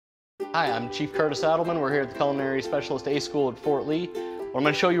Hi, I'm Chief Curtis Addleman. We're here at the Culinary Specialist A School at Fort Lee. What I'm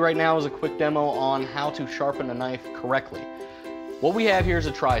going to show you right now is a quick demo on how to sharpen a knife correctly. What we have here is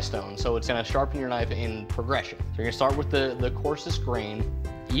a tri-stone, so it's going to sharpen your knife in progression. So you're going to start with the coarsest grain,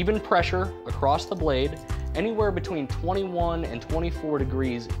 even pressure across the blade, anywhere between 21 and 24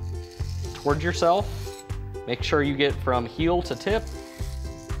 degrees towards yourself. Make sure you get from heel to tip.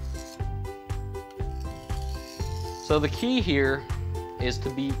 So the key here is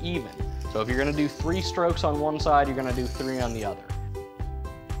to be even. So if you're going to do 3 strokes on one side, you're going to do 3 on the other.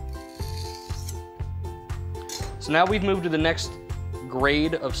 So now we've moved to the next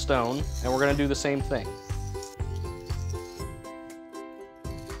grade of stone, and we're going to do the same thing.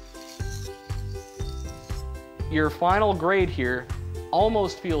 Your final grade here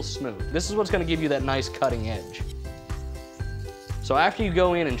almost feels smooth. This is what's going to give you that nice cutting edge. So after you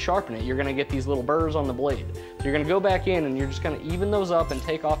go in and sharpen it, you're going to get these little burrs on the blade. So you're going to go back in and you're just going to even those up and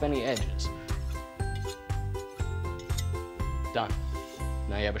take off any edges. Done.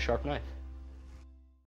 Now you have a sharp knife.